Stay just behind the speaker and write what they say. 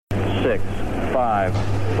6, 5,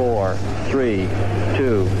 4, 3,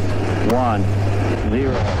 2, 1,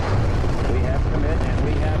 0. We have commit and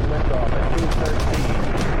we have liftoff at 2:13.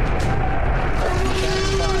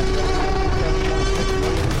 7.6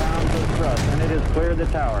 million pounds of thrust, and it has cleared the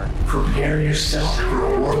tower. Prepare yourself for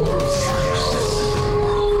a world of science.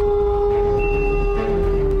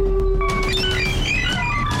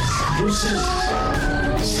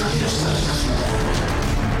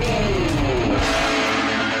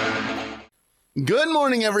 Good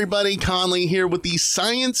morning, everybody. Conley here with the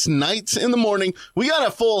Science Nights in the Morning. We got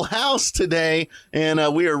a full house today, and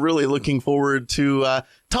we are really looking forward to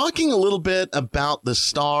talking a little bit about the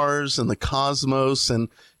stars and the cosmos. And,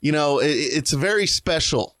 you know, it's very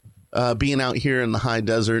special being out here in the high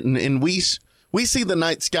desert. And we see the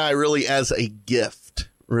night sky really as a gift,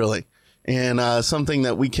 really, and something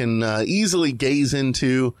that we can easily gaze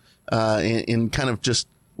into and kind of just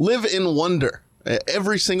live in wonder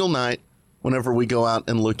every single night whenever we go out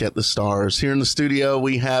and look at the stars. Here in the studio,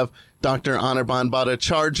 we have Dr. Anirban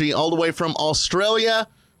Bhattacharjee all the way from Australia.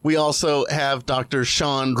 We also have Dr.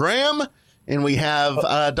 Sean Graham, and we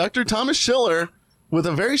have Dr. Thomas Schiller with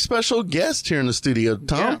a very special guest here in the studio.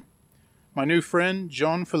 Tom? Yeah. My new friend,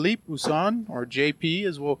 Jean-Philippe Ussan, or JP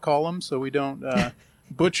as we'll call him, so we don't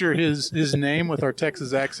butcher his name with our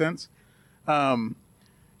Texas accents.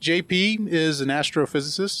 JP is an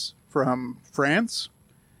astrophysicist from France,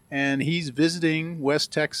 and he's visiting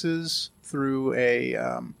West Texas through a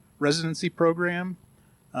residency program,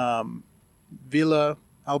 Villa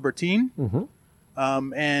Albertine.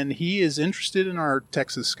 Mm-hmm. And he is interested in our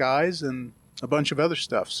Texas skies and a bunch of other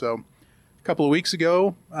stuff. So a couple of weeks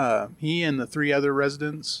ago, he and the 3 other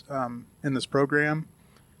residents in this program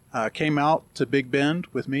came out to Big Bend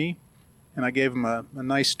with me, and I gave him a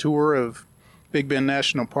nice tour of Big Bend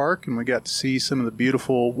National Park, and we got to see some of the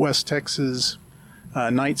beautiful West Texas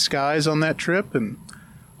night skies on that trip, and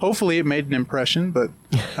hopefully it made an impression, but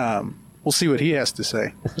we'll see what he has to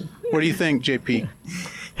say. What do you think, JP?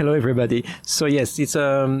 Hello, everybody. So yes, it's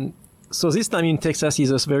so this time in Texas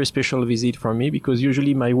is a very special visit for me, because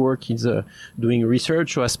usually my work is doing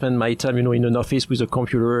research, so I spend my time, in an office with a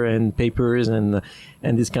computer and papers and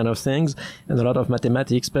these kind of things, and a lot of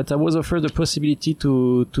mathematics. But I was offered the possibility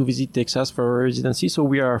to visit Texas for a residency, so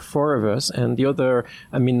we are 4 of us, and the other,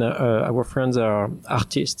 our friends are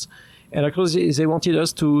artists. And of course, they wanted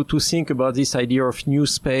us to think about this idea of new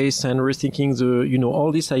space and rethinking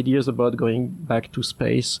all these ideas about going back to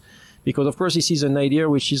space. Because, of course, this is an idea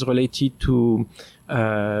which is related to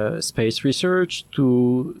space research,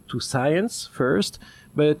 to science first.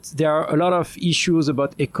 But there are a lot of issues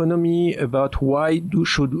about economy, about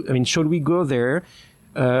should we go there?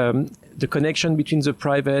 The connection between the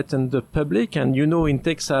private and the public. And, in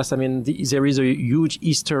Texas, there is a huge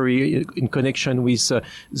history in connection with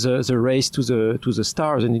the race to the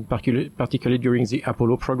stars, and particularly during the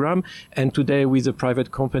Apollo program. And today with the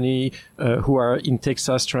private company who are in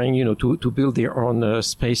Texas trying, to build their own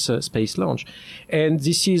space launch. And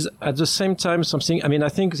this is at the same time something, I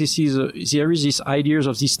think there is this ideas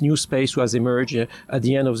of this new space who has emerged at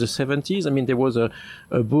the end of the 70s. There was a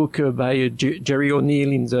book by Jerry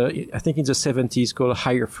O'Neill in the 70s called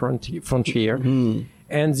Higher Frontier. Mm.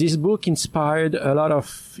 And this book inspired a lot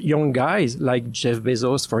of young guys like Jeff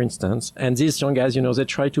Bezos, for instance. And these young guys, they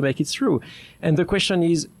try to make it through. And the question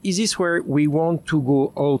is this where we want to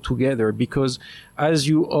go all together? Because as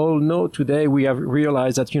you all know today, we have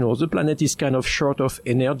realized that, the planet is kind of short of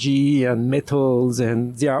energy and metals,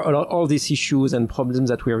 and there are all these issues and problems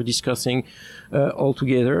that we are discussing all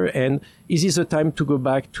together. And is this a time to go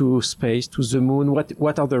back to space, to the moon?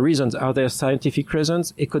 What are the reasons? Are there scientific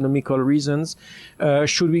reasons, economical reasons?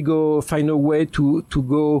 Should we find a way to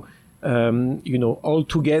go, all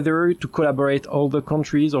together, to collaborate all the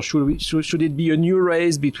countries, or should it be a new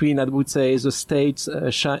race between, I would say, the States,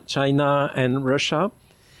 China and Russia?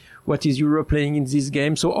 What is Europe playing in this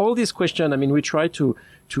game? So all these questions, we try to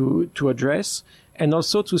address, and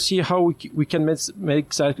also to see how we can make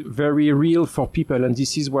that very real for people. And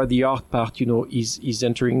this is where the art part, is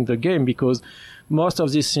entering the game, because most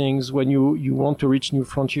of these things, when you want to reach new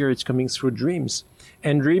frontier, it's coming through dreams.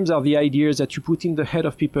 And dreams are the ideas that you put in the head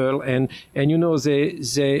of people, and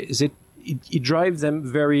it drives them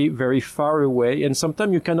very, very far away. And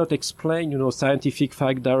sometimes you cannot explain, scientific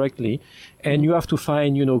fact directly, and you have to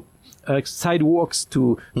find, sidewalks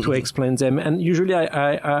to explain them. And usually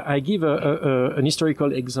I give an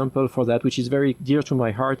historical example for that, which is very dear to my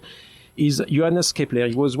heart. Is Johannes Kepler.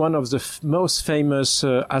 He was one of the most famous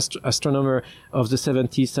astronomer of the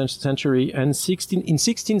 17th century. And in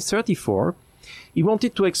 1634, he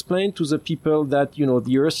wanted to explain to the people that,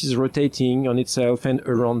 the Earth is rotating on itself and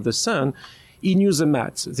around the sun. He knew the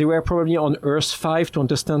maths. They were probably on Earth 5 to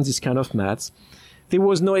understand this kind of maths. There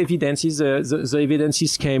was no evidences. The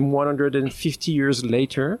evidences came 150 years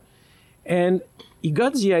later. And he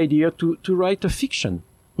got the idea to write a fiction.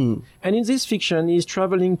 And in this fiction, he's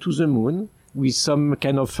traveling to the moon with some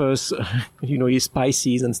kind of, his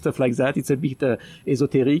spices and stuff like that. It's a bit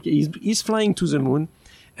esoteric. He's flying to the moon,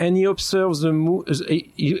 and he observes the moon.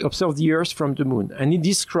 He observes the Earth from the moon, and he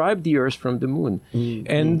described the Earth from the moon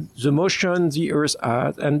and the motion the Earth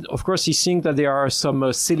had. And of course, he thinks that there are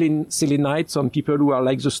some selenites, some people who are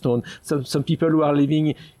like the stone, some people who are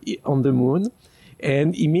living on the moon.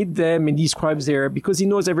 And he meets them and describes because he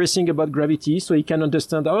knows everything about gravity, so he can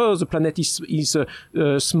understand, the planet is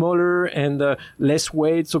smaller and less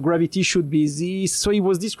weight, so gravity should be this. So he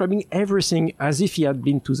was describing everything as if he had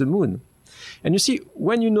been to the moon. And you see,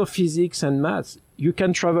 when you know physics and maths, you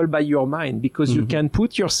can travel by your mind because you can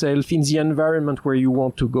put yourself in the environment where you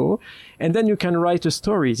want to go, and then you can write a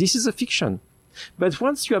story. This is a fiction. But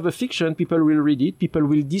once you have a fiction, people will read it, people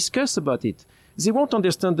will discuss about it. They won't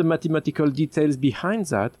understand the mathematical details behind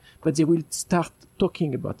that, but they will start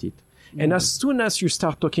talking about it. And as soon as you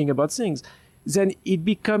start talking about things, then it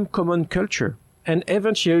becomes common culture. And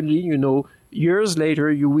eventually, years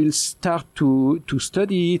later, you will start to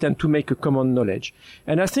study it and to make a common knowledge.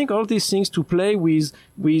 And I think all these things to play with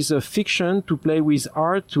fiction, to play with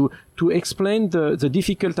art, to explain the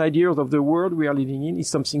difficult ideas of the world we are living in is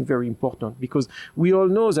something very important, because we all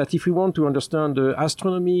know that if we want to understand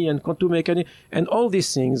astronomy and quantum mechanics and all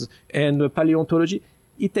these things and paleontology,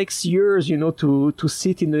 it takes years, to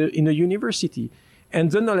sit in a university. And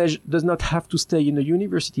the knowledge does not have to stay in a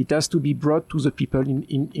university. It has to be brought to the people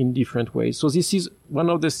in different ways. So this is one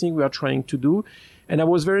of the things we are trying to do. And I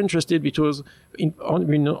was very interested because on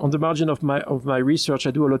the margin of my research,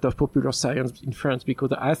 I do a lot of popular science in France,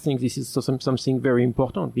 because I think this is something very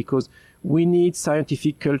important, because we need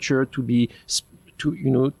scientific culture to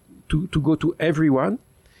go to everyone.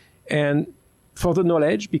 And for the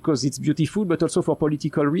knowledge, because it's beautiful, but also for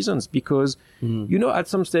political reasons, because, at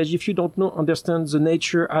some stage, if you don't understand the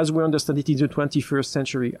nature as we understand it in the 21st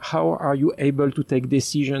century, how are you able to take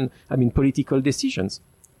political decisions?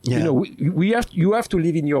 Yeah. You have to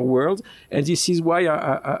live in your world. And this is why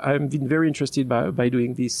I've been very interested by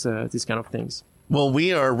doing this kind of things. Well,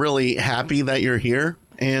 we are really happy that you're here.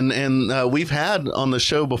 And we've had on the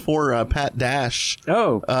show before Pat Dash.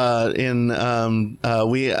 Oh,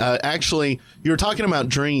 actually, you were talking about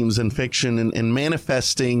dreams and fiction and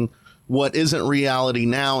manifesting what isn't reality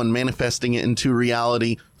now and manifesting it into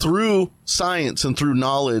reality through science and through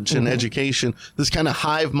knowledge and education. This kind of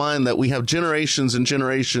hive mind that we have generations and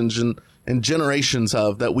generations and generations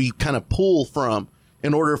of, that we kind of pull from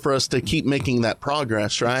in order for us to keep making that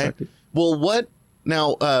progress, right? Exactly. Well,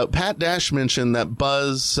 Now, Pat Dash mentioned that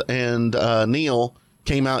Buzz and Neil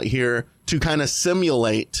came out here to kind of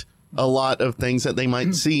simulate a lot of things that they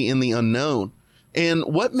might see in the unknown. And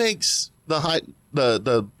what makes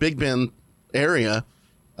the Big Bend area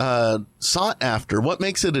sought after? What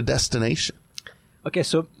makes it a destination? Okay,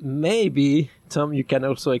 so maybe, Tom, you can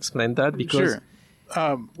also explain that, because...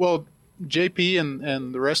 Sure. Well, JP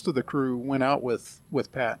and the rest of the crew went out with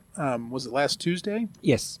Pat. Was it last Tuesday?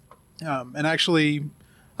 Yes. And actually,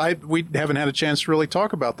 we haven't had a chance to really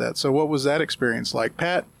talk about that. So what was that experience like?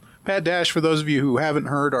 Pat Dash, for those of you who haven't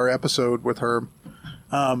heard our episode with her,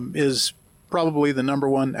 is probably the number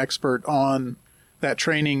one expert on that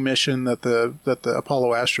training mission that the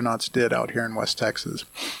Apollo astronauts did out here in West Texas.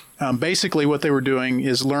 Basically, what they were doing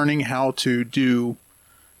is learning how to do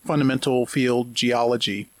fundamental field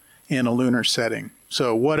geology in a lunar setting.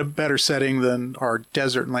 So what a better setting than our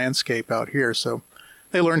desert landscape out here. So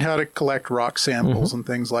they learned how to collect rock samples and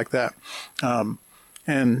things like that.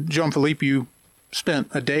 And Jean-Philippe, you spent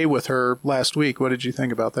a day with her last week. What did you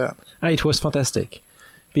think about that? It was fantastic,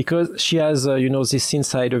 because she has, this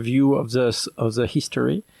insider view of the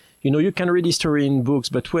history. You can read history in books,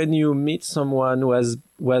 but when you meet someone who has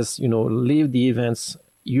lived the events,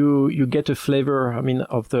 you get a flavor,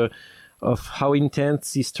 of how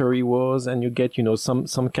intense history was, and you get,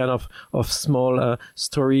 some kind of small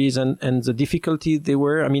stories and the difficulty they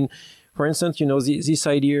were. For instance, this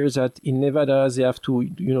idea that in Nevada they have to,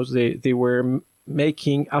 they were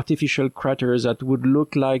making artificial craters that would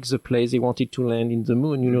look like the place they wanted to land in the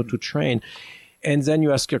moon, to train. And then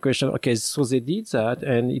you ask your question, okay, so they did that,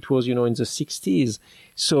 and it was, in the 60s.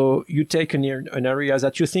 So you take an area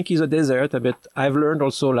that you think is a desert, but I've learned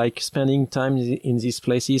also, like, spending time in these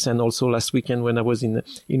places, and also last weekend when I was in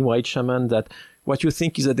White Shaman, that what you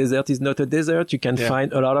think is a desert is not a desert. You can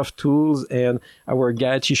find a lot of tools, and our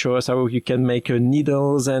guide, she shows us how you can make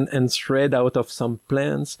needles and thread out of some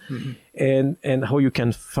plants, and how you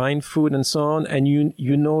can find food and so on. And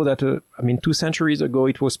you know that, 2 centuries ago,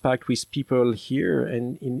 it was packed with people here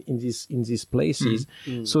and in these places.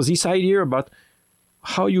 So this idea about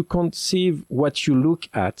how you conceive what you look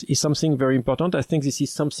at is something very important. I think this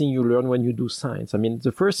is something you learn when you do science.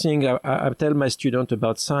 The first thing I tell my student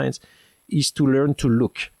about science is to learn to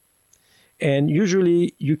look. And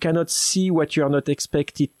usually you cannot see what you are not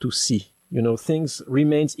expected to see. Things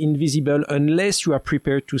remain invisible unless you are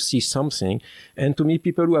prepared to see something. And to me,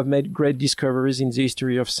 people who have made great discoveries in the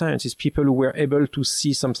history of science is people who were able to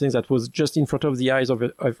see something that was just in front of the eyes of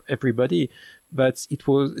everybody, but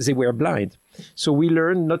they were blind. So we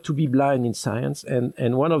learn not to be blind in science.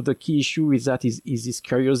 And one of the key issues is that is this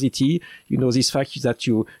curiosity, this fact that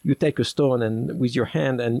you take a stone and with your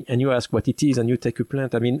hand and you ask what it is, and you take a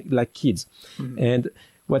plant, like kids. And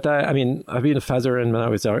I've been a father and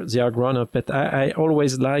now they are grown up, but I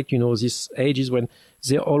always like, these ages when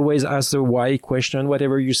they always ask the why question.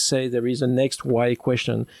 Whatever you say, there is a next why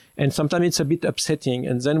question. And sometimes it's a bit upsetting.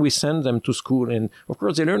 And then we send them to school. And of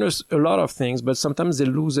course, they learn a lot of things, but sometimes they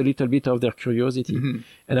lose a little bit of their curiosity.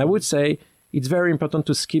 And I would say it's very important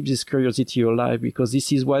to keep this curiosity alive, because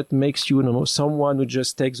this is what makes you, someone who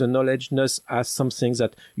just takes the knowledge not as something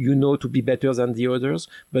that to be better than the others,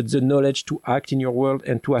 but the knowledge to act in your world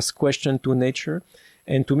and to ask questions to nature.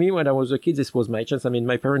 And to me, when I was a kid, this was my chance.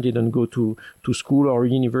 My parents didn't go to school or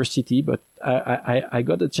university, but I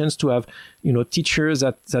got a chance to have, teachers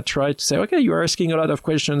that try to say, okay, you are asking a lot of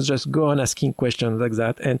questions, just go on asking questions like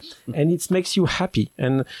that. And it makes you happy.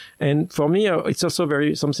 And for me, it's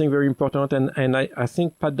also something very important. And I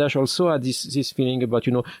think Pat Dash also had this feeling about,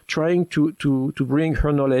 trying to bring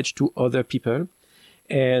her knowledge to other people.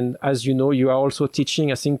 And as you know, you are also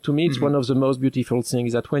teaching. I think to me, it's one of the most beautiful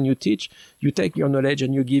things that when you teach, you take your knowledge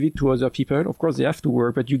and you give it to other people. Of course, they have to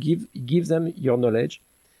work, but you give them your knowledge.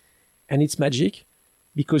 And it's magic,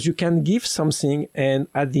 because you can give something and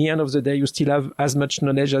at the end of the day, you still have as much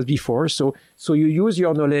knowledge as before. So you use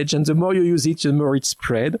your knowledge, and the more you use it, the more it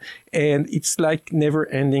spread. And it's like never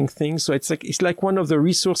ending thing. So it's like one of the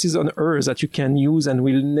resources on earth that you can use and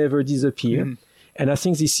will never disappear. And I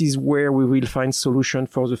think this is where we will find solution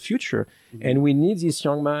for the future. And we need these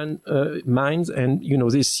young minds, and,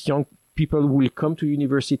 these young people will come to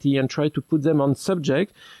university and try to put them on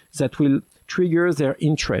subject that will trigger their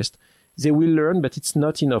interest. They will learn, but it's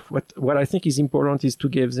not enough. What I think is important is to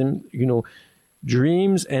give them,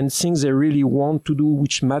 dreams and things they really want to do,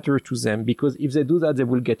 which matter to them. Because if they do that, they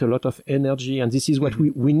will get a lot of energy. And this is what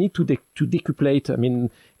we need to decuplate. When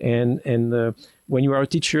you are a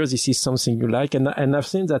teacher, this is something you like. And I've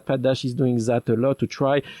seen that Pat Dash is doing that a lot to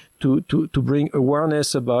try to bring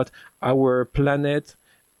awareness about our planet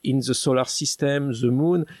in the solar system, the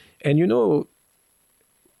moon. And,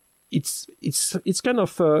 it's kind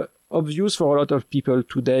of obvious for a lot of people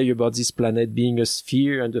today about this planet being a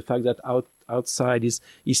sphere, and the fact that outside is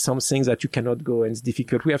something that you cannot go and it's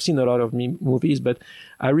difficult. We have seen a lot of movies, but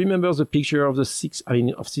I remember the picture of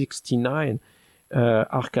 69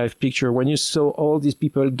 archive picture when you saw all these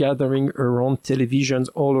people gathering around televisions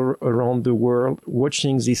all around the world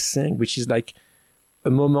watching this thing, which is like a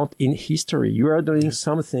moment in history. You are doing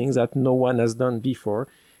something that no one has done before.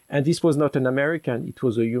 And this was not an American, it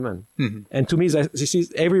was a human. And to me,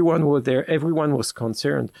 everyone was there, everyone was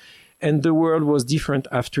concerned. And the world was different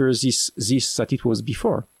after this that it was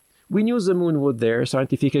before. We knew the moon was there.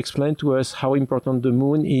 Scientific explained to us how important the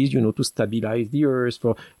moon is, to stabilize the Earth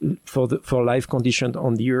for life conditions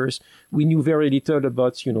on the Earth. We knew very little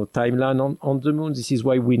about, timeline on the moon. This is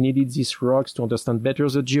why we needed these rocks to understand better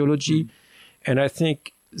the geology. And I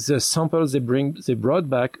think the samples they brought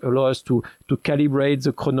back allow us to calibrate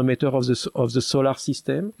the chronometer of the solar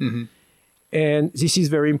system. And this is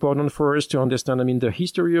very important for us to understand, the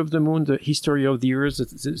history of the moon, the history of the Earth.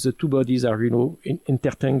 The two bodies are,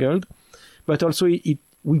 intertangled. But also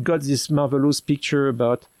we got this marvelous picture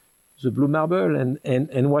about the blue marble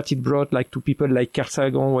and what it brought to people like Carl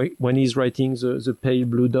Sagan when he's writing the pale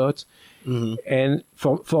blue dot. And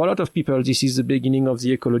for a lot of people, this is the beginning of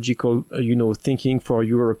the ecological, thinking for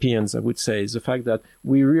Europeans, I would say. The fact that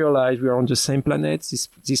we realize we are on the same planet.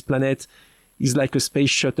 This planet is like a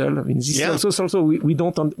space shuttle. This also we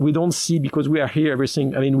don't see, because we are here,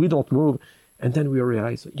 everything. We don't move. And then we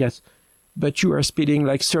realize, yes, but you are speeding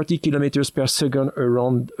like 30 kilometers per second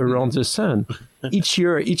around the sun. Each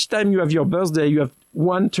year, each time you have your birthday, you have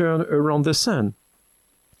one turn around the sun.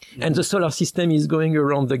 And the solar system is going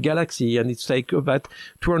around the galaxy, and it's like about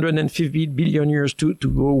 250 billion years to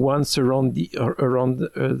go once around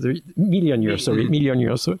the million years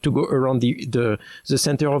to go around the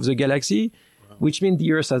center of the galaxy, which means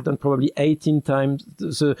the Earth has done probably 18 times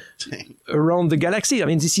around the galaxy. I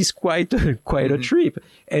mean, this is quite a trip.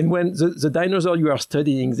 And when the dinosaur you are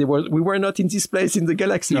studying, we were not in this place in the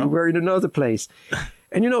galaxy. No. We were in another place.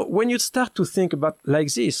 And when you start to think about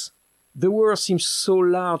like this, the world seems so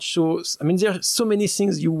large. There are so many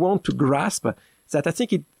things you want to grasp that I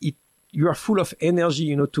think you are full of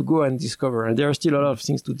energy, to go and discover. And there are still a lot of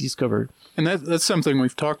things to discover. And that's something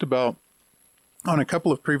we've talked about on a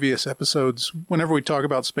couple of previous episodes. Whenever we talk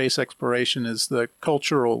about space exploration, is the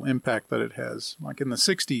cultural impact that it has. Like in the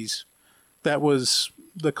 60s, that was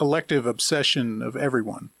the collective obsession of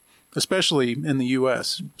everyone, especially in the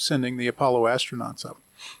U.S., sending the Apollo astronauts up.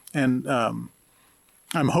 And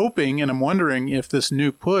I'm hoping and I'm wondering if this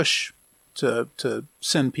new push to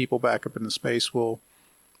send people back up into space will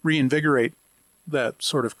reinvigorate that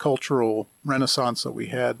sort of cultural renaissance that we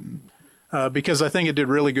had. Because I think it did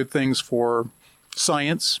really good things for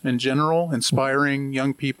science in general, inspiring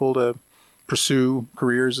young people to pursue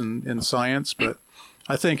careers in science. But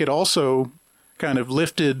I think it also kind of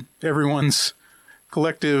lifted everyone's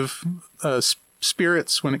collective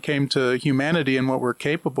spirits when it came to humanity and what we're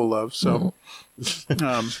capable of. So,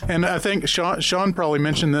 and I think Sean probably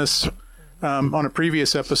mentioned this on a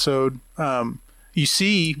previous episode. You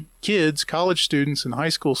see kids, college students and high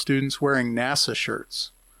school students wearing NASA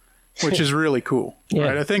shirts, which is really cool. Yeah.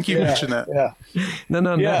 Right? I think you mentioned that. Yeah.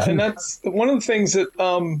 No. Yeah, and that's one of the things that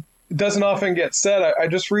doesn't often get said. I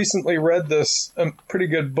just recently read this pretty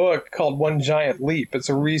good book called One Giant Leap. It's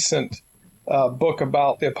a recent book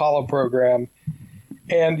about the Apollo program.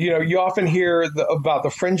 And, you often hear about the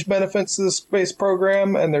fringe benefits of the space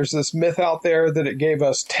program. And there's this myth out there that it gave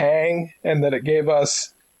us Tang and that it gave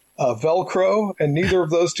us Velcro. And neither of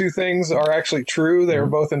those two things are actually true. They were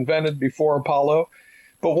both invented before Apollo.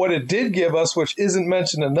 But what it did give us, which isn't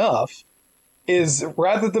mentioned enough, is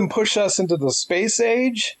rather than push us into the space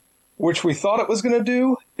age, which we thought it was going to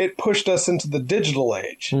do, it pushed us into the digital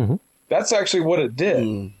age. Mm-hmm. That's actually what it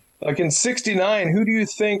did. Like in '69, who do you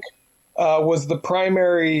think was the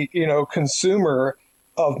primary, consumer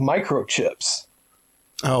of microchips?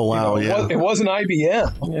 Oh, wow. It wasn't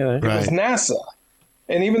IBM. Yeah. It was NASA.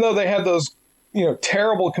 And even though they had those,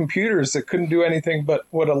 terrible computers that couldn't do anything but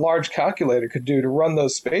what a large calculator could do to run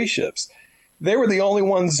those spaceships, they were the only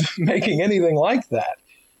ones making anything like that.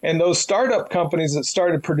 And those startup companies that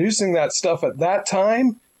started producing that stuff at that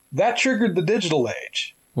time, that triggered the digital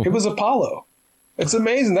age. Mm-hmm. It was Apollo. It's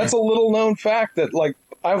amazing. That's a little known fact that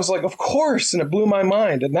I was like, of course. And it blew my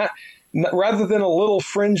mind. And that, rather than a little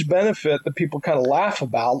fringe benefit that people kind of laugh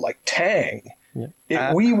about, like Tang,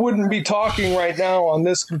 we wouldn't be talking right now on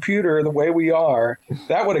this computer the way we are.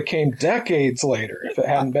 That would have came decades later if it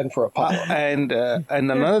hadn't been for Apollo. And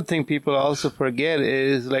another thing people also forget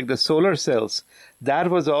is like the solar cells.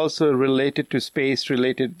 That was also related to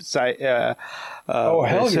space-related spacecrafts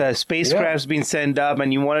being sent up,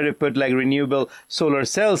 and you wanted to put like renewable solar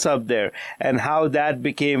cells up there, and how that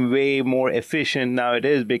became way more efficient now it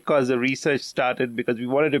is because the research started because we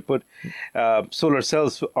wanted to put solar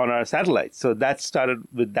cells on our satellites. So that started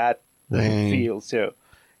with that field. So.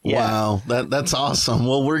 Yeah. Wow, that's awesome.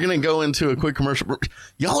 Well, we're going to go into a quick commercial.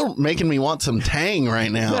 Y'all are making me want some Tang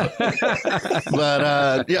right now.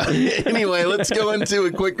 But anyway, let's go into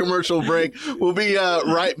a quick commercial break. We'll be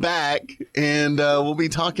right back, and we'll be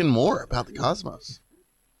talking more about the cosmos.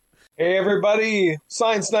 Hey, everybody.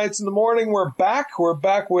 Science Nights in the Morning. We're back. We're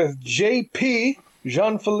back with JP,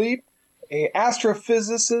 Jean-Philippe, an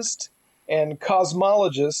astrophysicist and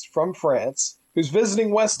cosmologist from France, who's visiting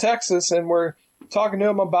West Texas, and we're talking to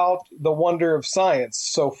him about the wonder of science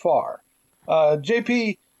so far.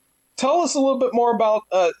 JP, tell us a little bit more about,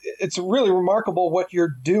 it's really remarkable what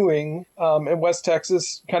you're doing in West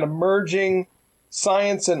Texas, kind of merging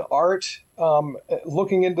science and art,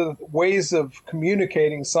 looking into ways of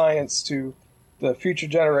communicating science to the future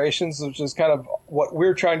generations, which is kind of what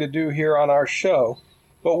we're trying to do here on our show.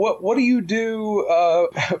 But what do you do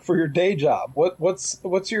for your day job?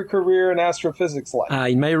 What's your career in astrophysics like?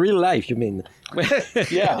 In my real life, you mean?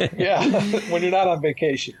 Yeah. When you're not on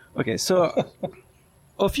vacation. Okay, so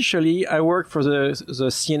officially, I work for the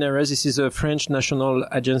CNRS. This is a French National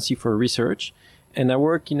Agency for Research, and I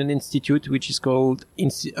work in an institute which is called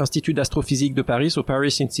Institut d'Astrophysique de Paris, so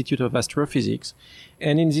Paris Institute of Astrophysics.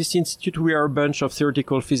 And in this institute, we are a bunch of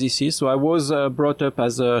theoretical physicists. So I was brought up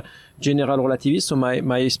as a general relativist. So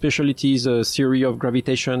my specialty is a theory of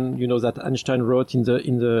gravitation, that Einstein wrote in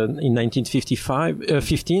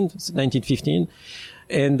 1915.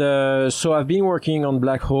 And so I've been working on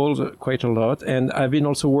black holes quite a lot, and I've been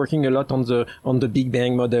also working a lot on the Big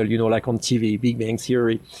Bang model, like on TV, Big Bang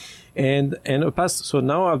theory. So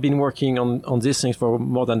now I've been working on these things for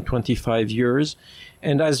more than 25 years.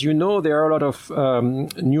 And as you know, there are a lot of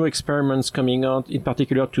new experiments coming out, in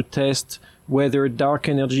particular to test whether dark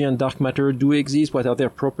energy and dark matter do exist, what are their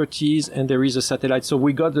properties, and there is a satellite. So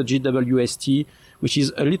we got the GWST, which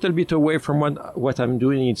is a little bit away from what I'm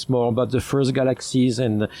doing. It's more about the first galaxies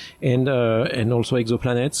and also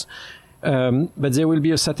exoplanets. But there will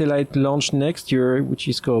be a satellite launched next year, which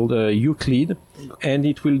is called Euclid, and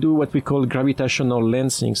it will do what we call gravitational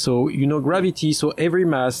lensing. So, gravity, so every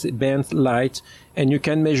mass bends light, and you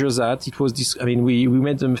can measure that. It was we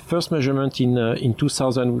made the first measurement in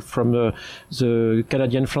 2000 from the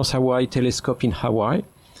Canadian France-Hawaii telescope in Hawaii.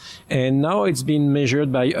 And now it's been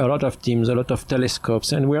measured by a lot of teams, a lot of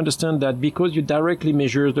telescopes. And we understand that because you directly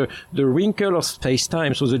measure the wrinkle of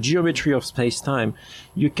space-time, so the geometry of space-time,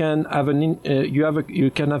 you can have a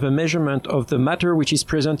measurement of the matter which is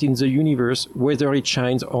present in the universe, whether it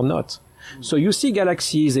shines or not. So you see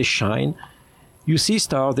galaxies, they shine. You see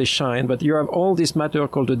stars, they shine, but you have all this matter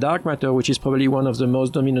called the dark matter, which is probably one of the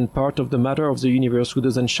most dominant part of the matter of the universe, who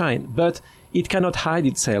doesn't shine. But it cannot hide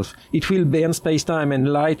itself. It will bend space-time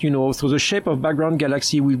and light, so the shape of background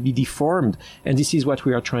galaxy will be deformed. And this is what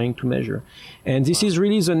we are trying to measure. And this is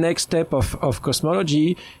really the next step of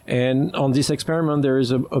cosmology. And on this experiment, there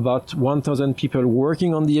is about 1,000 people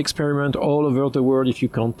working on the experiment all over the world, if you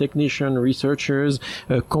count technicians, researchers,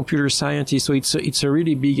 computer scientists. So it's a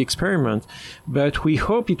really big experiment. But we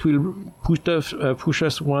hope it will push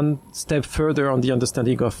us one step further on the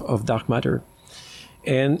understanding of dark matter.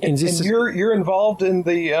 And you're involved in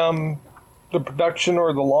the production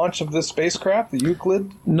or the launch of this spacecraft, the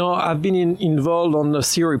Euclid? No, I've been involved on the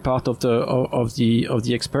theory part of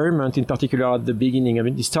the experiment, in particular at the beginning.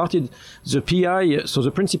 It started the PI, so the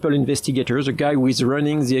principal investigator, the guy who is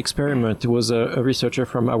running the experiment, was a researcher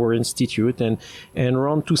from our institute, and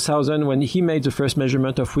around 2000, when he made the first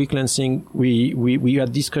measurement of weak lensing, we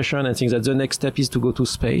had discussion and things that the next step is to go to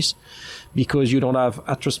space, because you don't have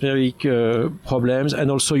atmospheric problems, and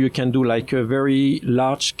also you can do like a very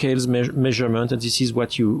large scale measurement, and this is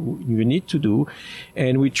what you need to do.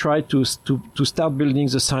 And we tried to start building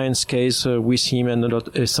the science case with him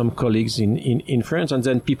and some colleagues in France, and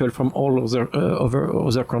then people from all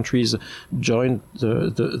other countries joined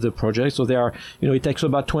the project. So there are, it takes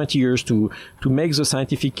about 20 years to make the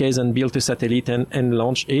scientific case and build a satellite and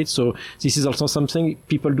launch it. So this is also something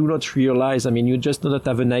people do not realize. You just do not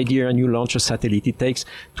have an idea and you launch a satellite. It takes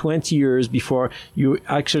 20 years before you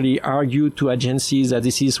actually argue to agencies that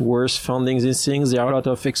this is worth funding these things. There are a lot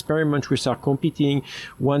of experiments which are competing.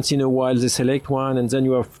 Once in a while they select one, and then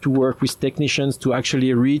you have to work with technicians to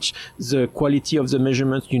actually reach the quality of the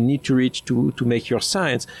measurements you need to reach to make your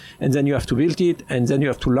science. And then you have to build it, and then you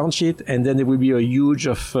have to launch it, and then there will be a huge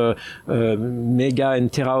mega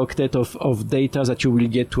and teraoctet of data that you will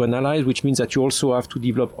get to analyze, which means that you also have to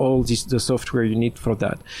develop all the software you need for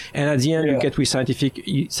that. And at the end, you get with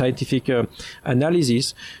scientific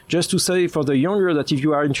analysis. Just to say for the younger that if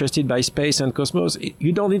you are interested by space and cosmos,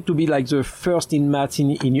 you don't need to be like the first in maths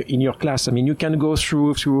in your class. You can go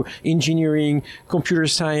through engineering, computer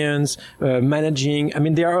science, managing.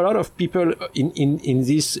 There are a lot of people in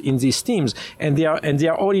these teams, and they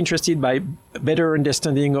are all interested by better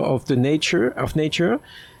understanding of the nature.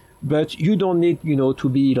 But you don't need, to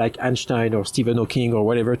be like Einstein or Stephen Hawking or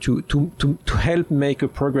whatever to help make a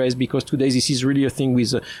progress, because today this is really a thing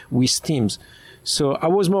with teams. So I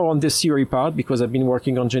was more on the theory part because I've been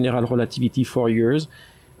working on general relativity for years.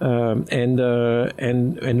 And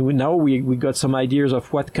now we got some ideas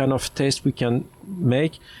of what kind of test we can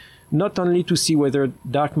make, not only to see whether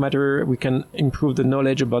dark matter, we can improve the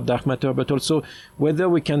knowledge about dark matter, but also whether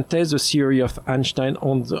we can test the theory of Einstein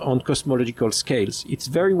on cosmological scales. It's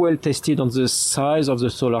very well tested on the size of the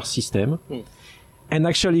solar system. And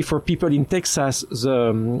actually, for people in Texas,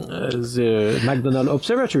 the McDonald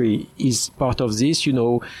Observatory is part of this.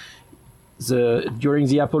 During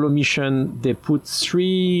the Apollo mission, they put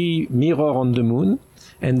 3 mirrors on the moon,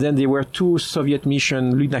 And then there were 2 Soviet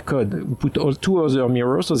mission, Lunokhod, who put all 2 other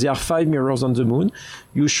mirrors. So there are 5 mirrors on the moon.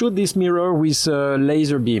 You shoot this mirror with a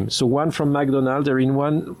laser beam. So one from McDonald's, there in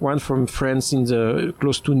one from France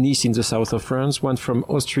close to Nice in the south of France, one from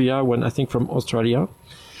Austria, one I think from Australia.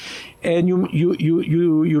 And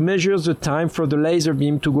you measure the time for the laser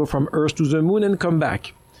beam to go from Earth to the moon and come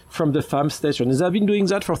back from the FAM station. And they've been doing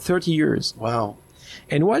that for 30 years. Wow.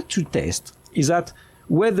 And what to test is that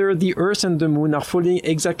whether the Earth and the moon are falling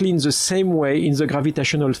exactly in the same way in the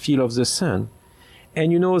gravitational field of the sun.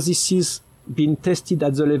 And this is been tested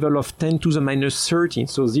at the level of 10 to the minus 13,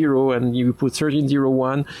 so 0, and you put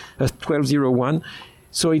 1301, 1201.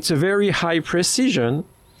 So it's a very high precision.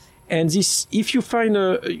 And this, if you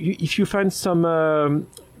find some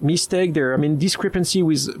mistake there, I mean discrepancy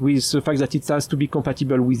with the fact that it has to be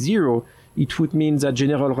compatible with 0, it would mean that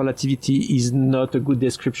general relativity is not a good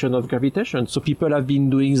description of gravitation. So people have been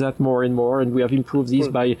doing that more and more, and we have improved this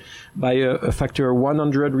by a factor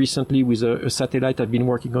 100 recently with a satellite I've been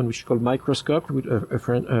working on, which is called Microscope, with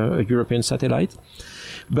a European satellite.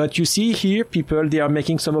 But you see here, they are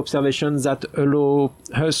making some observations that allow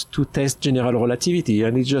us to test general relativity,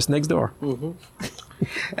 and it's just next door. Mm-hmm.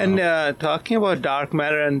 And talking about dark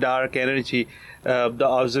matter and dark energy, the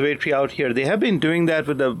observatory out here, they have been doing that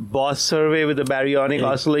with the BOSS survey, with the baryonic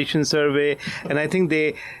oscillation survey, and I think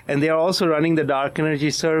they are also running the dark energy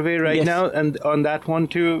survey right now, and on that one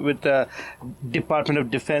too, with the Department of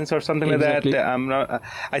Defense or something like that.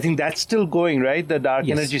 I think that's still going, right? The dark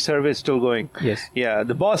energy survey is still going. Yes. Yeah,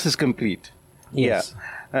 the BOSS is complete. Yes.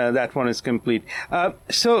 Yeah, that one is complete.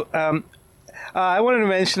 I wanted to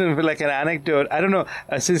mention like an anecdote. I don't know,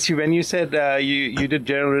 when you said you did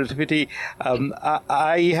general relativity,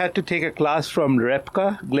 I had to take a class from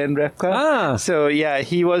Glenn Repka. So yeah,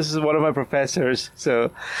 he was one of my professors.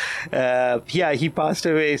 So he passed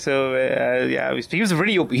away. So he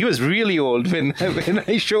was really old when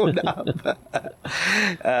I showed up.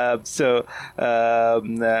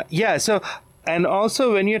 And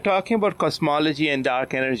also when you're talking about cosmology and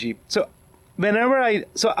dark energy,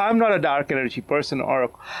 I'm not a dark energy person,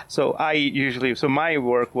 so my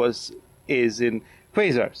work is in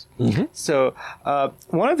quasars. Mm-hmm. So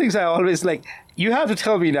one of the things I always you have to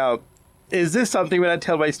tell me now, is this something when I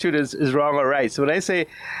tell my students is wrong or right? So when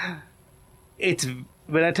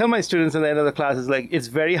I tell my students at the end of the class, it's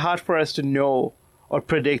very hard for us to know or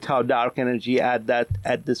predict how dark energy at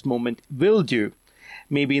this moment will do.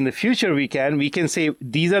 Maybe in the future we can say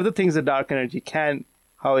these are the things that dark energy can,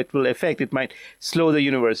 how it will affect. It might slow the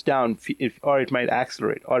universe down, or it might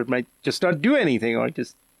accelerate, or it might just not do anything, or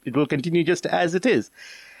it will continue just as it is.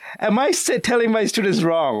 Am I telling my students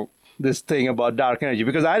wrong, this thing about dark energy?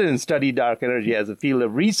 Because I didn't study dark energy as a field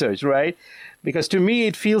of research, right? Because to me,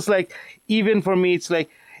 it feels like, even for me, it's like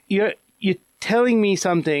you're telling me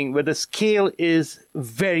something where the scale is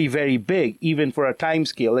very, very big, even for a time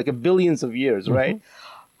scale, like a billions of years, mm-hmm. right?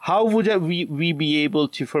 How would we be able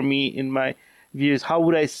to, for me, in my views, how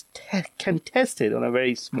would I can test it on a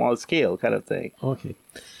very small scale kind of thing? Okay.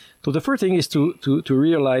 So the first thing is to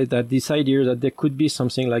realize that this idea that there could be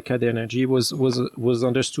something like high energy was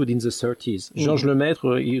understood in the 30s. Mm-hmm. Georges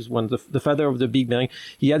Lemaître is the father of the Big Bang.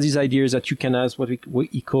 He had these ideas that you can have what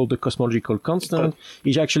he called the cosmological constant.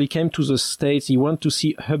 He actually came to the States. He wanted to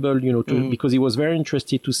see Hubble, because he was very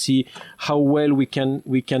interested to see how well we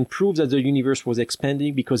can prove that the universe was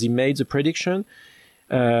expanding, because he made the prediction.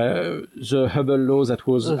 The Hubble law that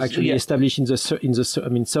was actually established in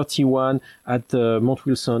 31 at the Mount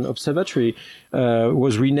Wilson Observatory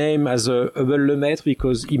was renamed as Hubble-Lemaître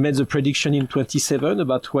because he made the prediction in 27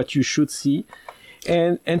 about what you should see.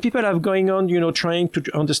 And people have going on, trying to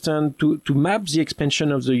understand, to map the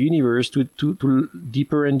expansion of the universe to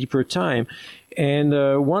deeper and deeper time. And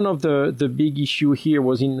one of the big issue here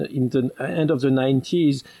was in the end of the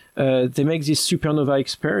 90s. They make this supernova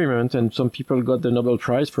experiment, and some people got the Nobel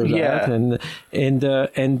Prize for that. Yeah.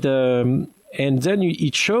 And then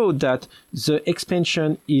it showed that the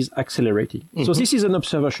expansion is accelerating. Mm-hmm. So this is an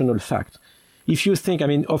observational fact. If you think,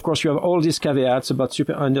 of course, you have all these caveats about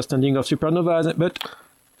understanding of supernovas, but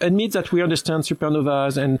admit that we understand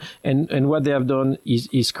supernovas and what they have done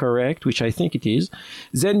is correct, which I think it is.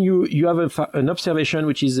 Then you have an observation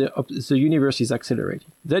which is the universe is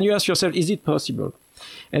accelerating. Then you ask yourself, is it possible?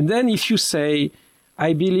 And then if you say,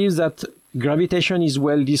 I believe that gravitation is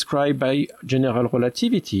well described by general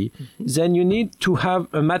relativity, mm-hmm. then you need to have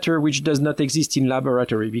a matter which does not exist in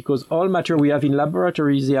laboratory, because all matter we have in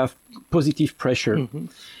laboratories, they have positive pressure. Mm-hmm.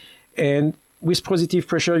 And with positive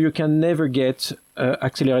pressure, you can never get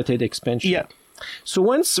accelerated expansion. Yeah. So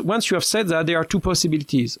once you have said that, there are two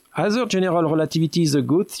possibilities. Either general relativity is a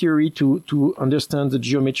good theory to understand the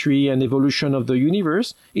geometry and evolution of the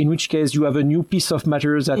universe, in which case you have a new piece of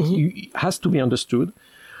matter that has to be understood,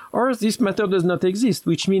 or this matter does not exist,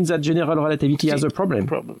 which means that general relativity has a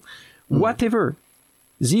problem. Whatever.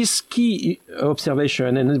 This key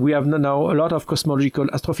observation, and we have now a lot of cosmological,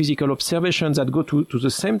 astrophysical observations that go to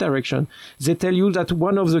the same direction. They tell you that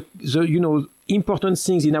one of the important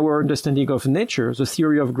things in our understanding of nature, the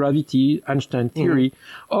theory of gravity, Einstein theory,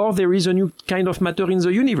 or there is a new kind of matter in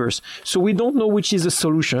the universe. So we don't know which is the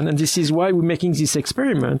solution, and this is why we're making this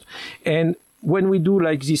experiment. And when we do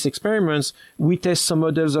like these experiments, we test some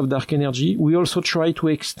models of dark energy. We also try to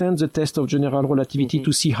extend the test of general relativity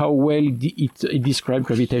to see how well it describes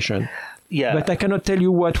gravitation. Yeah. But I cannot tell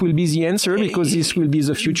you what will be the answer because this will be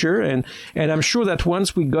the future. And I'm sure that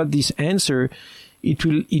once we got this answer, it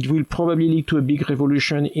will probably lead to a big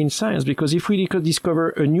revolution in science, because if we discover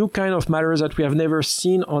a new kind of matter that we have never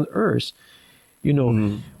seen on Earth,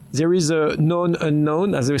 there is a known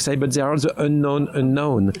unknown, as they say, but there are the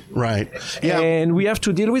unknown. Right. Yeah. And we have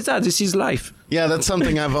to deal with that. This is life. Yeah, that's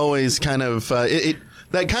something I've always kind of,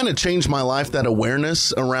 that kind of changed my life, that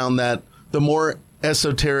awareness around that, the more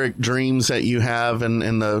esoteric dreams that you have and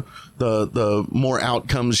the more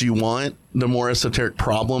outcomes you want, the more esoteric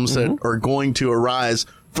problems that are going to arise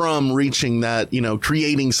from reaching that,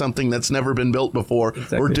 creating something that's never been built before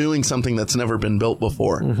or doing something that's never been built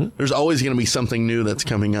before. There's always going to be something new that's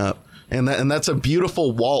coming up. And that's a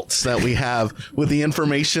beautiful waltz that we have with the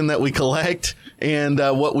information that we collect and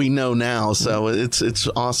what we know now. So it's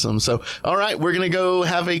awesome. So, all right, we're going to go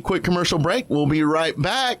have a quick commercial break. We'll be right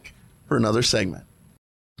back for another segment.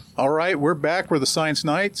 All right, we're back. We're the Science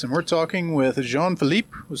Knights, and we're talking with Jean-Philippe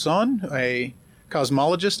Husson, a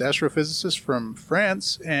cosmologist, astrophysicist from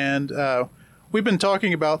France, and we've been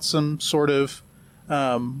talking about some sort of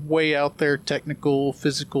way out there technical,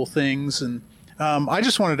 physical things, and I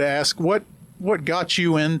just wanted to ask what got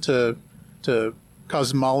you into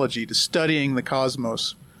cosmology, to studying the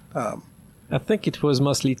cosmos? I think it was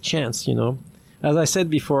mostly chance, As I said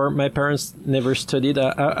before, my parents never studied.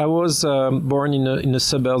 I was born in the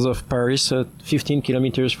suburbs of Paris, 15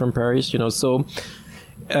 kilometers from Paris, so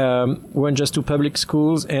went just to public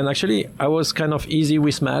schools, and actually I was kind of easy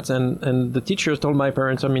with maths, and the teacher told my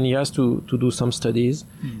parents, he has to do some studies,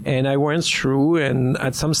 and I went through, and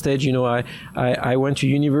at some stage, I went to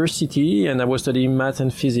university and I was studying math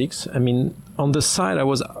and physics. On the side, I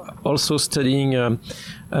was also studying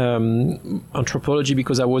anthropology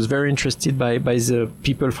because I was very interested by the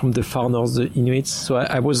people from the far north, the Inuits. So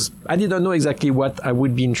I didn't know exactly what I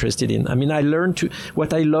would be interested in. I learned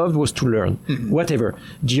what I loved was to learn, whatever,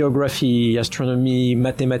 geography, astronomy,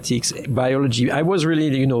 mathematics, biology. I was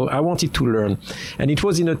really, I wanted to learn. And it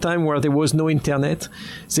was in a time where there was no internet.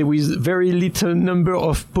 There was very little number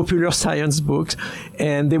of popular science books,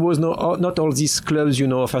 and there was not all these clubs,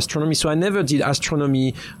 of astronomy. So I never did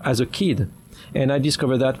astronomy as a kid. And I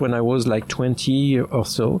discovered that when I was like 20 or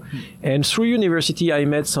so. And through university, I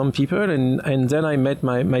met some people, and then I met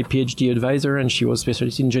my PhD advisor, and she was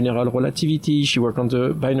specialist in general relativity. She worked on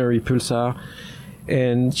the binary pulsar,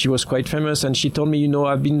 and she was quite famous. And she told me,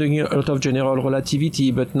 I've been doing a lot of general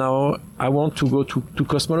relativity, but now I want to go to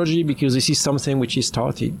cosmology because this is something which is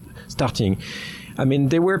starting.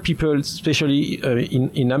 There were people, especially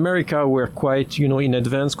in America, who were quite, in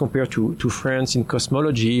advance compared to France in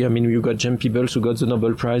cosmology. You got Jem Peebles, who got the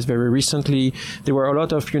Nobel Prize very recently. There were a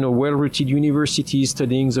lot of, well-rooted universities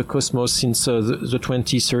studying the cosmos since the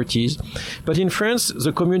 20s, 30s. But in France,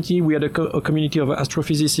 the community, we had a community of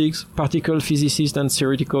astrophysicists, particle physicists, and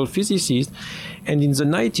theoretical physicists. And in the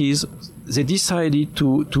 90s, they decided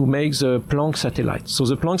to make the Planck satellite. So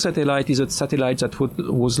the Planck satellite is a satellite that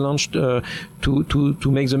was launched to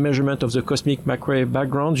make the measurement of the cosmic microwave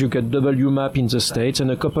background. You get WMAP in the States,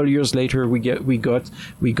 and a couple years later we got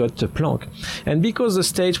the Planck. And because the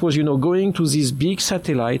States was going to this big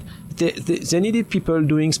satellite, they needed people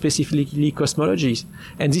doing specifically cosmology.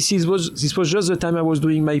 And this was just the time I was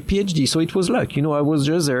doing my PhD. So it was luck. I was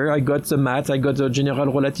just there. I got the math, I got the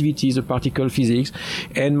general relativity, the particle physics.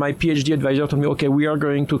 And my PhD advisor told me, okay, we are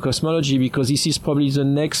going to cosmology because this is probably the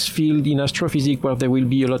next field in astrophysics where there will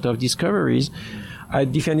be a lot of discoveries. I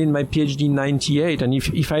defended my PhD in 98. And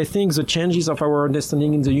if I think the changes of our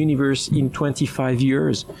understanding in the universe in 25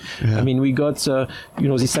 years, we got,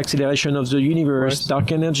 this acceleration of the universe,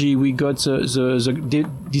 dark energy, we got the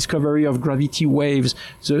discovery of gravity waves,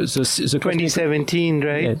 the 2017,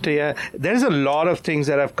 right? Yeah. There's a lot of things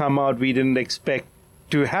that have come out we didn't expect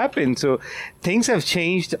to happen. So things have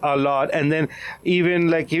changed a lot. And then even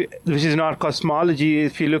like, which is not cosmology,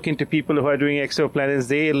 if you look into people who are doing exoplanets,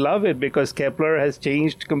 they love it because Kepler has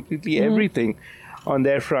changed completely everything on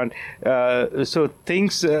their front. So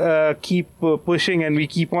things keep pushing, and we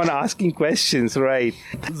keep on asking questions, right?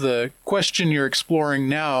 The question you're exploring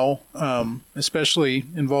now, especially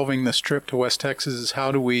involving this trip to West Texas, is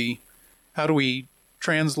how do we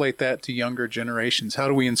translate that to younger generations? How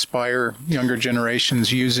do we inspire younger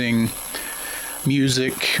generations using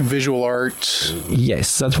music, visual art?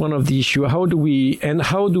 Yes, that's one of the issues. How do we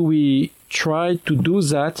try to do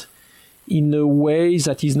that in a way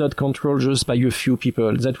that is not controlled just by a few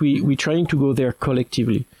people, that we're trying to go there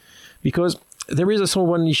collectively? Because there is also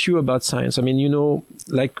one issue about science. I mean,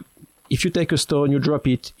 like if you take a stone, you drop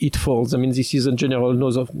it, it falls. I mean, this is a general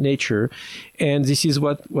laws of nature. And this is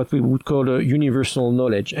what we would call a universal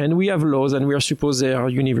knowledge. And we have laws, and we are supposed they are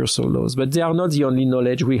universal laws, but they are not the only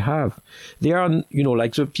knowledge we have. They are,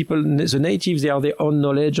 like the people, the natives, they are their own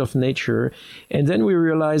knowledge of nature. And then we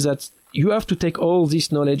realize that you have to take all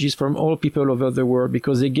these knowledges from all people over the world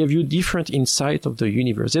because they give you different insight of the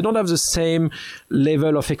universe. They don't have the same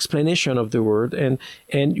level of explanation of the world. And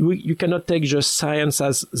you cannot take just science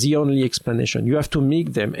as the only explanation. You have to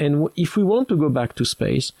mix them. And if we want to go back to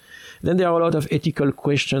space, then there are a lot of ethical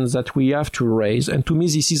questions that we have to raise. And to me,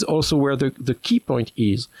 this is also where the key point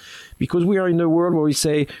is. Because we are in a world where we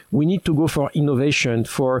say we need to go for innovation,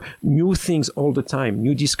 for new things all the time,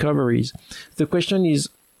 new discoveries. The question is,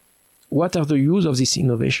 what are the use of this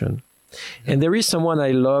innovation? And there is someone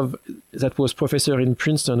I love that was professor in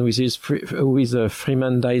Princeton with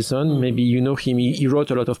Freeman Dyson. Maybe you know him. He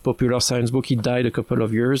wrote a lot of popular science books. He died a couple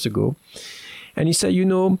of years ago. And he said, he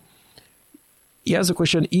has a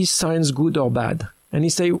question, is science good or bad? And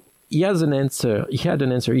he had an answer.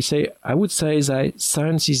 He said, I would say that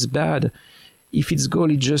science is bad if its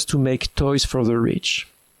goal is just to make toys for the rich.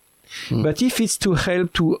 But if it's to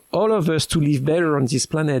help to all of us to live better on this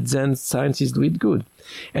planet, then science is doing good.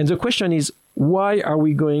 And the question is, why are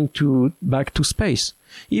we going back to space?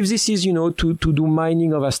 If this is, to do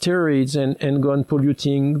mining of asteroids and go on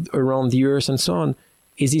polluting around the Earth and so on,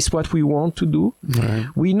 is this what we want to do? Right.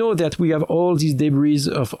 We know that we have all these debris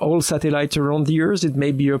of all satellites around the Earth. It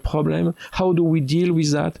may be a problem. How do we deal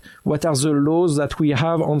with that? What are the laws that we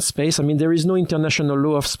have on space? I mean, there is no international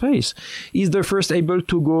law of space. Is the first able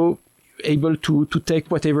to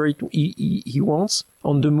take whatever he wants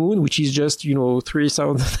on the moon, which is just,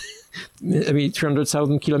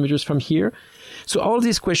 300,000 kilometers from here? So all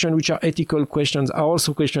these questions, which are ethical questions, are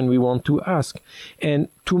also questions we want to ask. And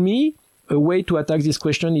to me, a way to attack this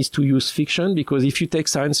question is to use fiction, because if you take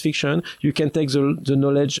science fiction, you can take the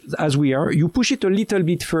knowledge as we are, you push it a little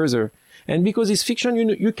bit further. And because it's fiction,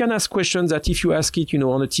 you can ask questions that if you ask it,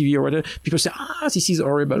 on a TV or whatever, people say, this is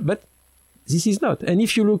horrible. But this is not. And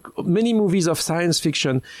if you look, many movies of science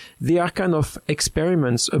fiction, they are kind of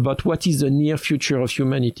experiments about what is the near future of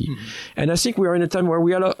humanity. Mm-hmm. And I think we are in a time where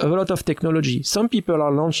we have a lot of technology. Some people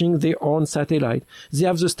are launching their own satellite. They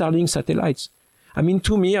have the Starlink satellites. I mean,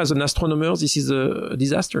 to me, as an astronomer, this is a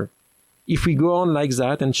disaster. If we go on like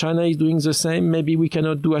that, and China is doing the same, maybe we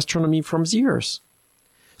cannot do astronomy from the Earth.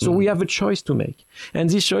 So we have a choice to make. And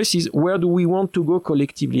this choice is, where do we want to go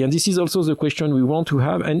collectively? And this is also the question we want to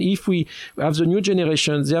have. And if we have the new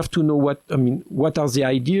generation, they have to know what are the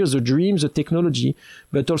ideas, the dreams, the technology,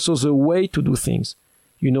 but also the way to do things.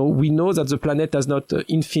 We know that the planet has not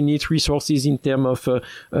infinite resources in terms of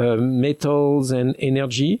metals and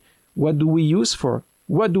energy. What do we use for?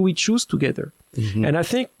 What do we choose together? Mm-hmm. And I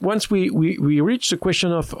think once we reach the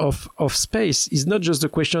question of space, it's not just the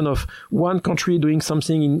question of one country doing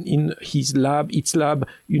something in its lab,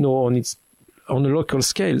 on a local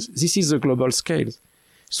scale. This is a global scale.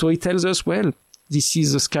 So it tells us, well, this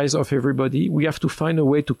is the skies of everybody. We have to find a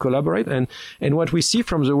way to collaborate. And what we see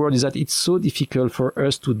from the world is that it's so difficult for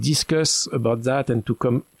us to discuss about that and to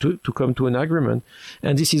come to an agreement.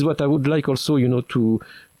 And this is what I would like also, to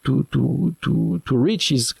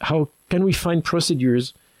reach, is how can we find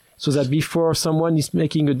procedures so that before someone is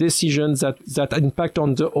making a decision that impact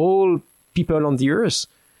on the all people on the Earth,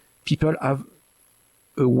 people have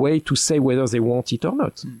a way to say whether they want it or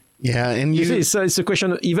not. Yeah, and it's a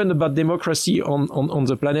question even about democracy on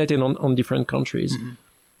the planet and on different countries. Mm-hmm.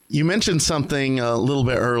 You mentioned something a little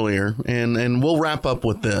bit earlier, and we'll wrap up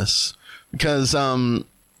with this because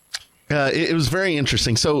it was very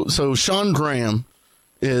interesting. So Sean Graham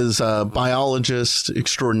is a biologist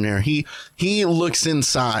extraordinaire. He looks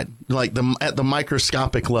inside, like at the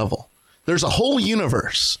microscopic level. There's a whole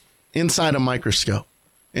universe inside a microscope,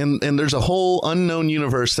 and there's a whole unknown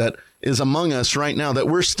universe that is among us right now that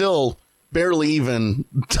we're still barely even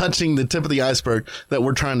touching the tip of the iceberg that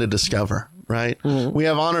we're trying to discover, right? Mm-hmm. We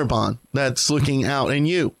have Anirban that's looking out, and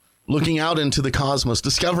you looking out into the cosmos,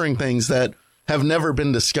 discovering things that have never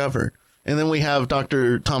been discovered. And then we have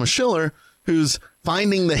Dr. Thomas Schiller, who's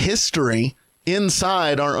finding the history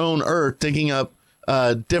inside our own Earth, digging up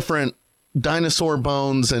different dinosaur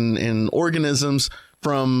bones and organisms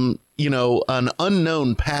from, an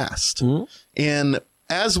unknown past. Mm-hmm. And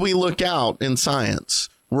as we look out in science,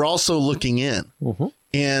 we're also looking in. Mm-hmm.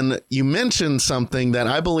 And you mentioned something that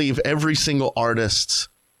I believe every single artist,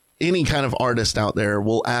 any kind of artist out there,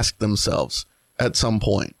 will ask themselves at some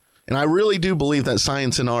point. And I really do believe that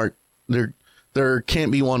science and art, there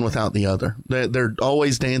can't be one without the other. They're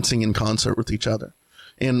always dancing in concert with each other.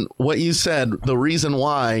 And what you said, the reason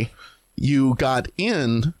why you got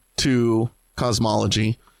into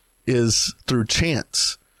cosmology is through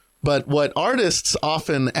chance. But what artists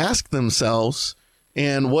often ask themselves,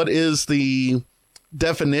 and what is the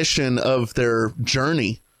definition of their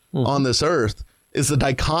journey on this earth, is the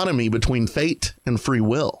dichotomy between fate and free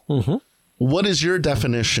will. Mm-hmm. What is your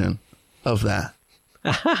definition of that?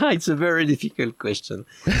 It's a very difficult question.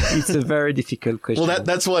 Well,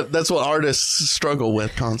 that's what artists struggle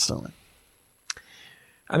with constantly.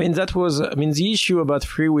 I mean, the issue about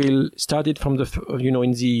free will started from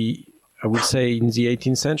I would say in the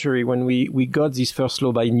 18th century when we got this first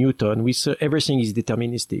law by Newton. We saw everything is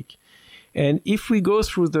deterministic. And if we go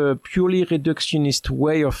through the purely reductionist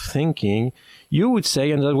way of thinking, you would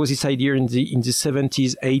say, and that was this idea in the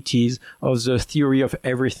 70s, 80s of the theory of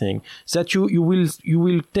everything, that you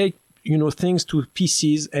will take, things to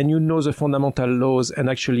pieces and the fundamental laws, and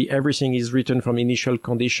actually everything is written from initial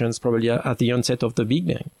conditions, probably at the onset of the Big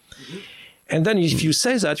Bang. Mm-hmm. And then if you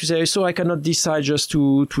say that, you say, so I cannot decide just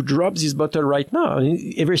to drop this bottle right now.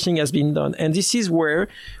 Everything has been done. And this is where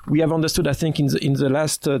we have understood, I think, in the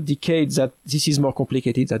last decades, that this is more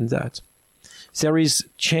complicated than that. There is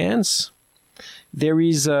chance, there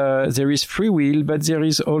is free will, but there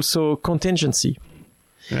is also contingency.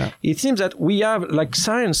 Yeah. It seems that we have, like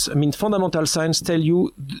science, fundamental science tell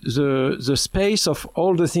you the space of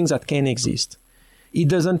all the things that can exist. It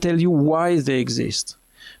doesn't tell you why they exist,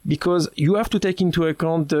 because you have to take into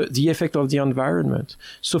account the effect of the environment.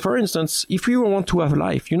 So, for instance, if you want to have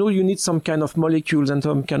life, you need some kind of molecules and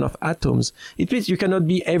some kind of atoms. It means you cannot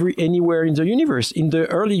be anywhere in the universe. In the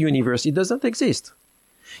early universe, it doesn't exist.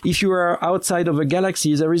 If you are outside of a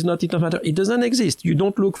galaxy, there is not enough matter. It doesn't exist. You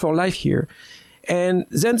don't look for life here. And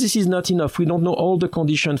then this is not enough. We don't know all the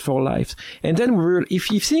conditions for life. And then if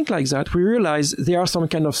you think like that, we realize there are some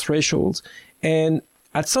kind of thresholds. And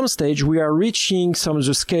at some stage, we are reaching some of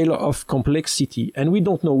the scale of complexity, and we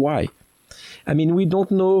don't know why. We don't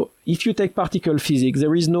know. If you take particle physics,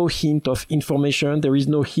 there is no hint of information. There is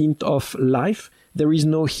no hint of life. There is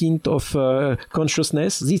no hint of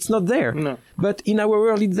consciousness. It's not there. No. But in our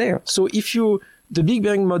world, it's there. So the Big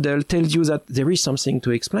Bang model tells you that there is something to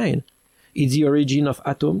explain. It's the origin of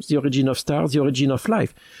atoms, the origin of stars, the origin of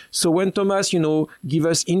life. So when Thomas, give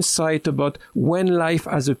us insight about when life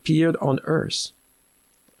has appeared on Earth,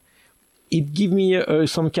 it gives me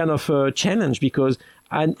some kind of challenge, because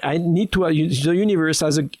I need to, the universe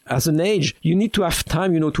as an age, you need to have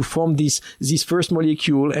time, to form this first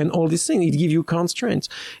molecule and all these things. It gives you constraints.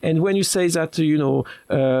 And when you say that,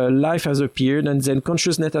 life has appeared and then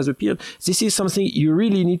consciousness has appeared, this is something you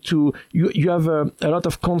really need to, you have a lot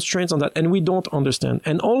of constraints on that, and we don't understand.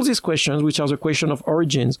 And all these questions, which are the question of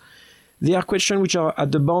origins, they are questions which are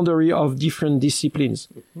at the boundary of different disciplines.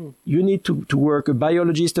 Mm-hmm. You need to work a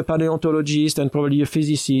biologist, a paleontologist, and probably a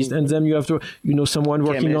physicist. Mm-hmm. And then you have to, someone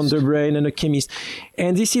working on the brain, and a chemist.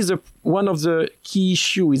 And this is one of the key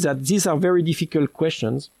issues, is that these are very difficult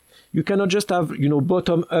questions. You cannot just have,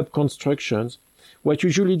 bottom-up constructions. What you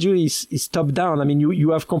usually do is top down.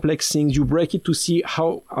 You have complex things. You break it to see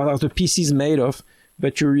how are the pieces made of.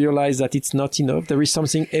 But you realize that it's not enough. There is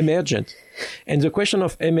something emergent. And the question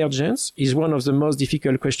of emergence is one of the most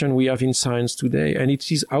difficult questions we have in science today. And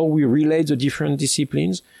it is how we relate the different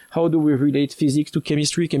disciplines. How do we relate physics to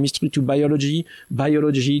chemistry, chemistry to biology,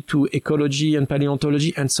 biology to ecology and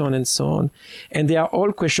paleontology, and so on and so on. And they are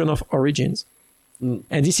all questions of origins.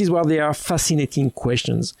 And this is where they are fascinating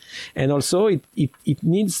questions. And also it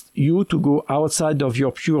needs you to go outside of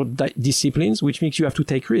your pure disciplines, which makes you have to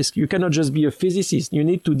take risks. You cannot just be a physicist. You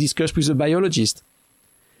need to discuss with a biologist.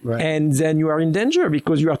 Right. And then you are in danger,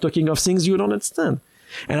 because you are talking of things you don't understand.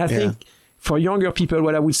 And I think for younger people,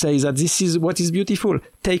 what I would say is that this is what is beautiful.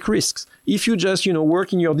 Take risks. If you just,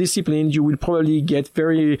 work in your discipline, you will probably get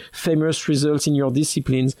very famous results in your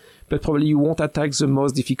disciplines, but probably you won't attack the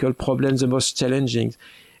most difficult problems, the most challenging.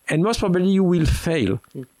 And most probably you will fail.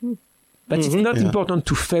 Mm-hmm. But it's not important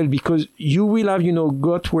to fail, because you will have,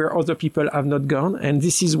 got where other people have not gone. And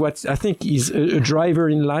this is what I think is a driver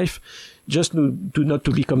in life, just not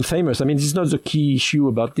to become famous. I mean, this is not the key issue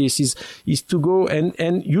about this, is to go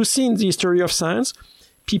and you see in the history of science,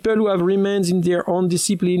 people who have remained in their own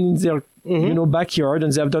discipline, in their backyard,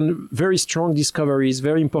 and they have done very strong discoveries,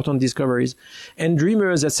 very important discoveries, and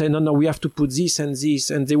dreamers that say, no, we have to put this and this,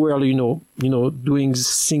 and they were, doing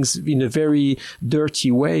things in a very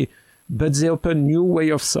dirty way, but they open new way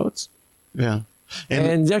of thought. Yeah.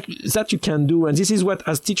 And that you can do. And this is what,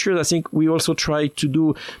 as teachers, I think we also try to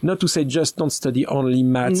do, not to say just don't study only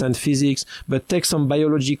maths and physics, but take some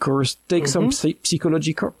biology course, take some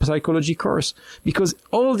psychology course, because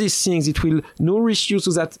all these things, it will nourish you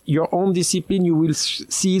so that your own discipline, you will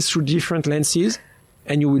see through different lenses,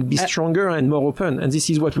 and you will be stronger and more open. And this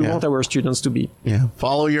is what we want our students to be. Yeah.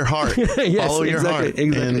 Follow your heart. Yes, follow your heart.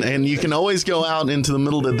 Exactly. And you can always go out into the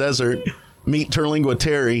middle of the desert, meet Terlingua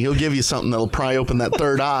Terry. He'll give you something that'll pry open that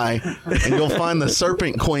third eye, and you'll find the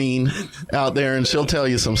Serpent Queen out there, and she'll tell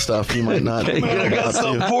you some stuff you might not. Man, I got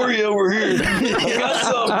something for you over here. I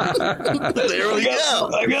got something. There we go.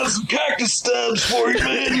 I got some cactus stubs for you,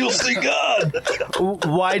 man. You'll see God.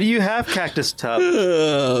 Why do you have cactus stubs?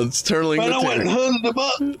 It's Terlingua Man, I Terry. went and hunted them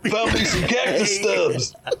up. Found me some cactus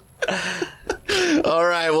stubs. All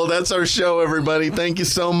right. Well, that's our show, everybody. Thank you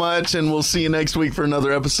so much. And we'll see you next week for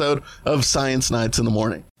another episode of Science Nights in the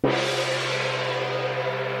Morning.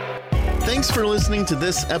 Thanks for listening to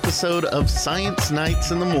this episode of Science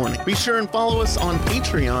Nights in the Morning. Be sure and follow us on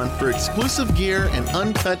Patreon for exclusive gear and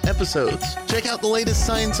uncut episodes. Check out the latest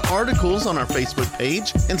science articles on our Facebook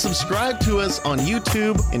page and subscribe to us on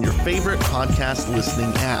YouTube and your favorite podcast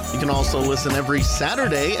listening app. You can also listen every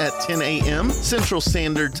Saturday at 10 a.m. Central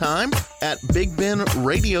Standard Time at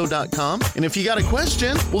BigBenRadio.com. And if you got a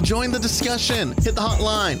question, we'll join the discussion. Hit the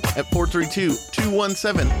hotline at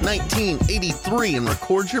 432-217-1983 and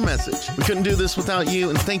record your message. We couldn't do this without you,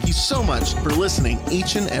 and thank you so much for listening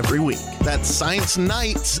each and every week. That's Science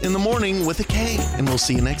Nights in the Morning with a K, and we'll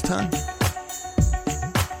see you next time.